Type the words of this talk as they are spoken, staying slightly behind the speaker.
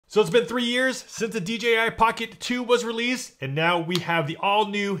So it's been 3 years since the DJI Pocket 2 was released, and now we have the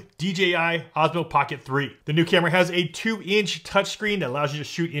all-new DJI Osmo Pocket 3. The new camera has a 2-inch touchscreen that allows you to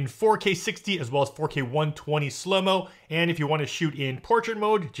shoot in 4K 60 as well as 4K 120 slow-mo, and if you want to shoot in portrait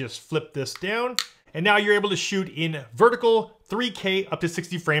mode, just flip this down. And now you're able to shoot in vertical 3K up to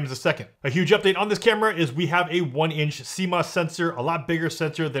 60 frames a second. A huge update on this camera is we have a 1-inch CMOS sensor, a lot bigger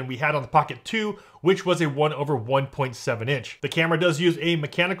sensor than we had on the Pocket 2, which was a 1/1.7 inch. The camera does use a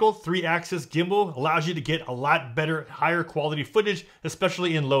mechanical 3-axis gimbal, allows you to get a lot better, higher quality footage,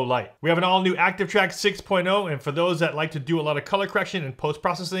 especially in low light. We have an all new Active Track 6.0, and for those that like to do a lot of color correction and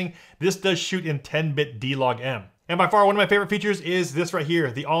post-processing, this does shoot in 10-bit D-Log-M. And by far, one of my favorite features is this right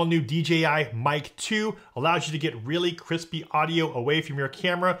here. The all-new DJI Mic 2 allows you to get really crispy audio away from your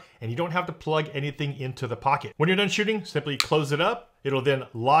camera, and you don't have to plug anything into the Pocket. When you're done shooting, simply close it up. It'll then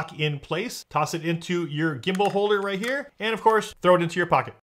lock in place, toss it into your gimbal holder right here, and of course, throw it into your pocket.